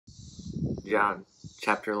John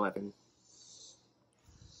chapter 11.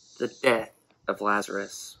 The death of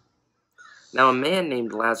Lazarus. Now a man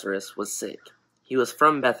named Lazarus was sick. He was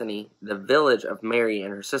from Bethany, the village of Mary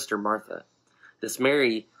and her sister Martha. This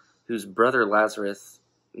Mary, whose brother Lazarus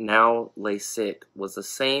now lay sick, was the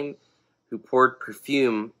same who poured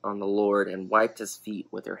perfume on the Lord and wiped his feet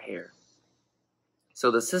with her hair.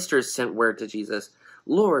 So the sisters sent word to Jesus,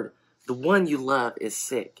 "Lord, the one you love is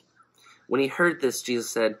sick." When he heard this, Jesus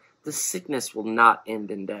said, "This sickness will not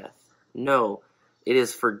end in death. No, it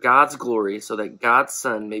is for God's glory, so that God's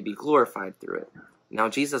Son may be glorified through it." Now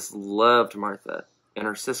Jesus loved Martha and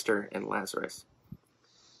her sister and Lazarus.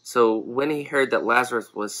 So when he heard that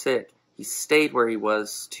Lazarus was sick, he stayed where he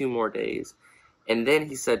was 2 more days. And then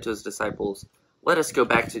he said to his disciples, "Let us go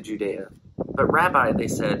back to Judea." "But Rabbi," they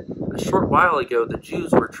said, "a short while ago the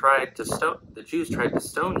Jews tried to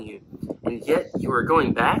stone you, and yet you are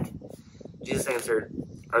going back?" Jesus answered,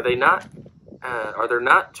 Are there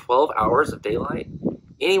not 12 hours of daylight?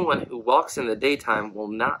 Anyone who walks in the daytime will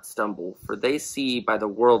not stumble, for they see by the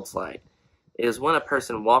world's light. It is when a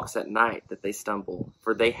person walks at night that they stumble,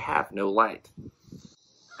 for they have no light.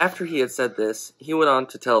 After he had said this, he went on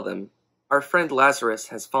to tell them, "Our friend Lazarus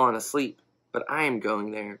has fallen asleep, but I am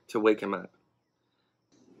going there to wake him up."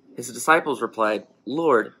 His disciples replied,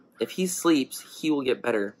 "Lord, if he sleeps, he will get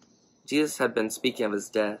better." Jesus had been speaking of his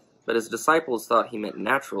death, but his disciples thought he meant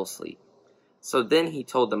natural sleep. So then he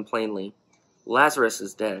told them plainly, "Lazarus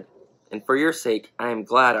is dead, and for your sake I am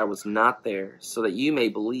glad I was not there, so that you may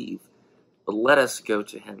believe. But let us go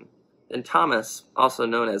to him." Then Thomas, also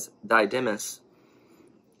known as Didymus,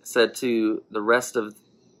 said to the rest of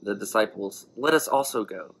the disciples, "Let us also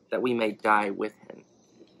go, that we may die with him."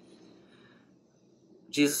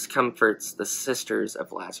 Jesus comforts the sisters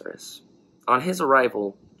of Lazarus. On his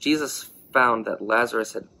arrival, Jesus found that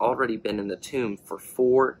Lazarus had already been in the tomb for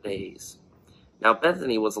 4 days. Now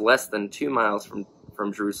Bethany was less than 2 miles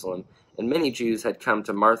from Jerusalem, and many Jews had come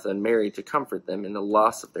to Martha and Mary to comfort them in the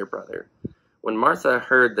loss of their brother. When Martha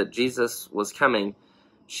heard that Jesus was coming,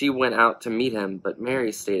 she went out to meet him, but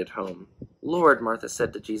Mary stayed at home. "Lord," Martha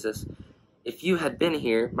said to Jesus, "if you had been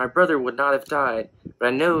here, my brother would not have died, but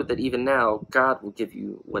I know that even now God will give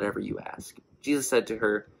you whatever you ask." Jesus said to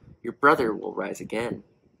her, "Your brother will rise again."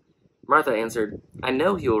 Martha answered, "I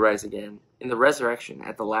know he will rise again in the resurrection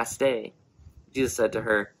at the last day." Jesus said to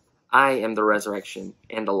her, "I am the resurrection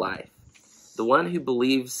and the life. The one who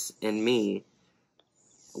believes in me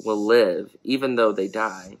will live, even though they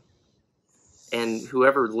die. And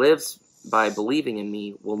whoever lives by believing in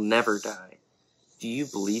me will never die. Do you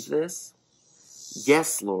believe this?"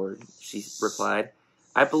 "Yes, Lord," she replied.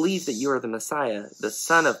 "I believe that you are the Messiah, the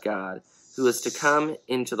Son of God, who is to come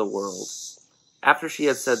into the world." After she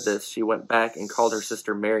had said this, she went back and called her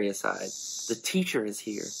sister Mary aside. "The teacher is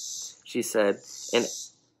here," she said, "and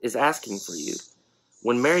is asking for you."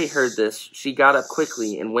 When Mary heard this, she got up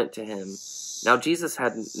quickly and went to him. Now Jesus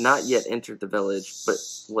had not yet entered the village, but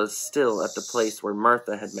was still at the place where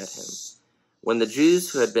Martha had met him. When the Jews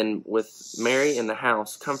who had been with Mary in the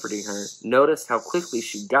house comforting her noticed how quickly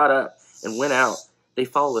she got up and went out, they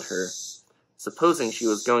followed her, supposing she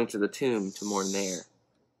was going to the tomb to mourn there.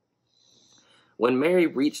 When Mary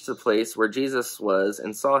reached the place where Jesus was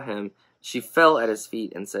and saw him, she fell at his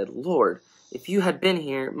feet and said, "Lord, if you had been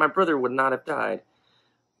here, my brother would not have died."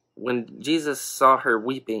 When Jesus saw her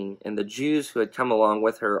weeping, and the Jews who had come along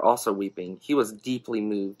with her also weeping, he was deeply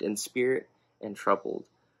moved in spirit and troubled.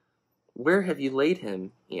 "Where have you laid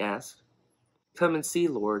him?" he asked. "Come and see,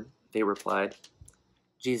 Lord," they replied.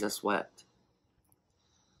 Jesus wept.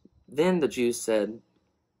 Then the Jews said,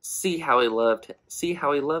 See how he loved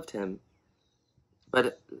him."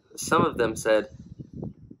 But some of them said,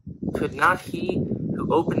 "Could not he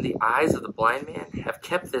who opened the eyes of the blind man have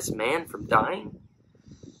kept this man from dying?"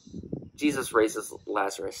 Jesus raises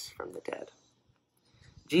Lazarus from the dead.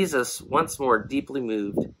 Jesus, once more deeply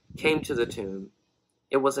moved, came to the tomb.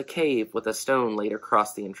 It was a cave with a stone laid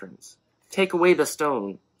across the entrance. "Take away the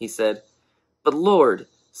stone," he said. "But Lord,"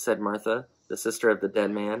 said Martha, the sister of the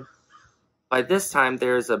dead man, "by this time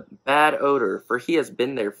there is a bad odor, for he has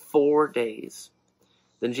been there 4 days."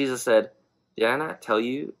 Then Jesus said, "Did I not tell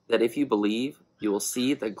you that if you believe, you will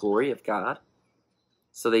see the glory of God?"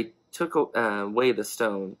 So they took away the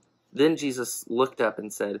stone. Then Jesus looked up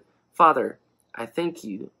and said, "Father, I thank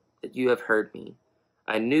you that you have heard me.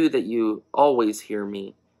 I knew that you always hear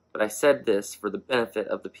me, but I said this for the benefit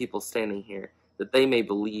of the people standing here, that they may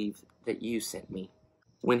believe that you sent me."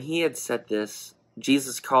 When he had said this,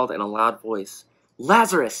 Jesus called in a loud voice,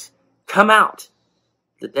 "Lazarus, come out!"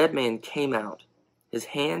 The dead man came out, his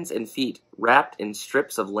hands and feet wrapped in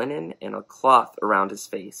strips of linen and a cloth around his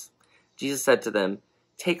face. Jesus said to them,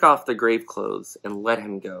 "Take off the grave clothes and let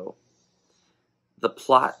him go." The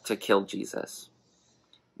plot to kill Jesus.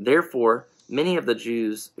 Therefore, many of the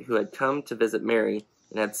Jews who had come to visit Mary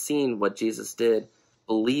and had seen what Jesus did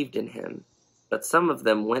believed in him. But some of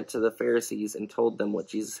them went to the Pharisees and told them what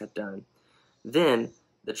Jesus had done. Then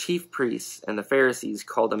the chief priests and the Pharisees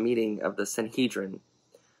called a meeting of the Sanhedrin.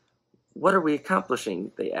 "What are we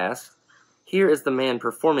accomplishing?" they asked. "Here is the man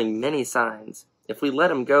performing many signs. If we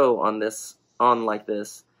let him go on like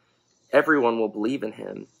this, everyone will believe in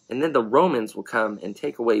him, and then the Romans will come and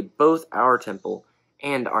take away both our temple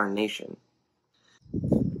and our nation."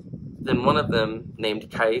 Then one of them,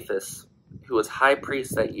 named Caiaphas, who was high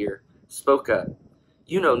priest that year, spoke up.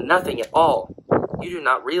 "You know nothing at all. You do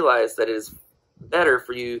not realize that it is better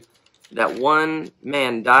for you that one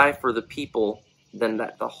man die for the people than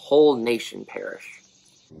that the whole nation perish."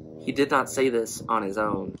 He did not say this on his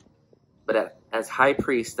own, but as high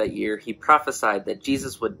priest that year, he prophesied that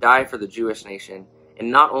Jesus would die for the Jewish nation,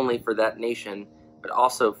 and not only for that nation, but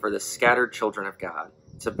also for the scattered children of God,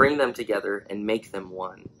 to bring them together and make them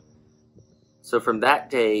one. So from that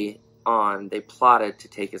day on, they plotted to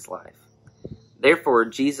take his life. Therefore,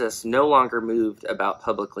 Jesus no longer moved about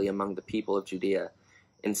publicly among the people of Judea.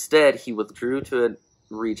 Instead, he withdrew to a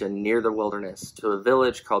region near the wilderness, to a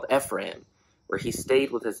village called Ephraim, where he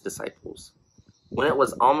stayed with his disciples. When it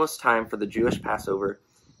was almost time for the Jewish Passover,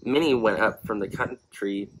 many went up from the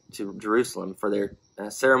country to Jerusalem for their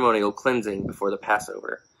ceremonial cleansing before the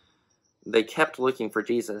Passover. They kept looking for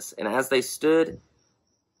Jesus, and as they stood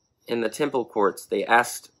in the temple courts, they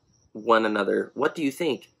asked one another, "What do you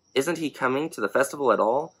think? Isn't he coming to the festival at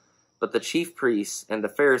all?" But the chief priests and the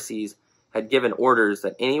Pharisees had given orders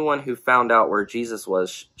that anyone who found out where Jesus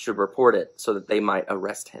was should report it so that they might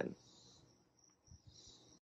arrest him.